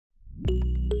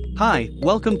Hi,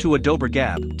 welcome to Adobe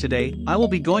Gab. Today, I will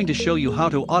be going to show you how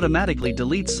to automatically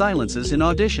delete silences in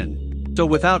Audition. So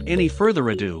without any further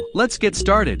ado, let's get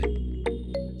started.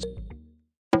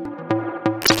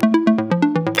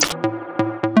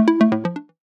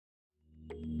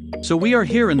 So we are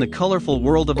here in the colorful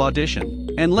world of Audition,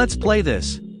 and let's play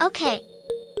this. Okay.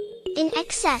 In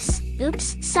excess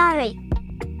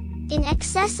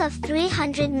of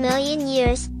 300 million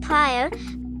years prior.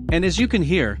 And as you can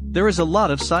hear, there is a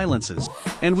lot of silences,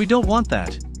 and we don't want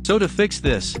that. So to fix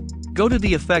this, go to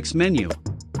the Effects menu,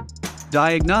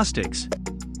 Diagnostics,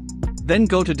 then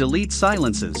go to Delete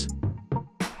Silences.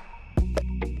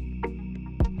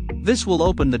 This will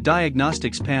open the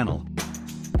Diagnostics panel.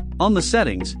 On the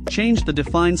settings, change the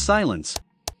Define Silence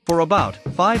for about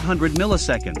 500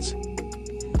 milliseconds,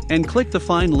 and click the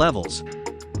Find Levels.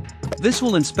 This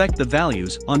will inspect the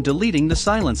values on deleting the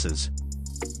silences.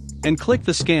 And click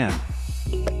the Scan.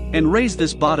 And raise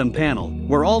this bottom panel,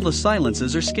 where all the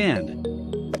silences are scanned.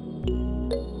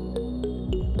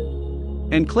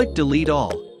 And click Delete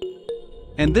All.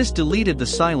 And this deleted the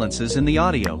silences in the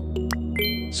audio.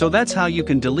 So that's how you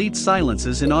can delete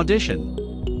silences in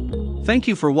Audition. Thank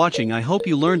you for watching. I hope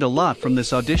you learned a lot from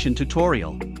this Audition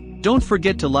tutorial. Don't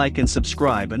forget to like and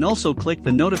subscribe, and also click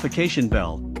the notification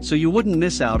bell, so you wouldn't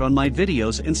miss out on my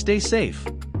videos, and stay safe.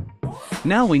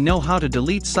 Now we know how to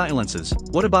delete silences.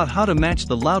 What about how to match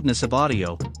the loudness of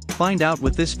audio? Find out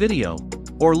with this video.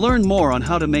 Or learn more on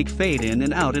how to make fade in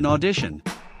and out in Audition.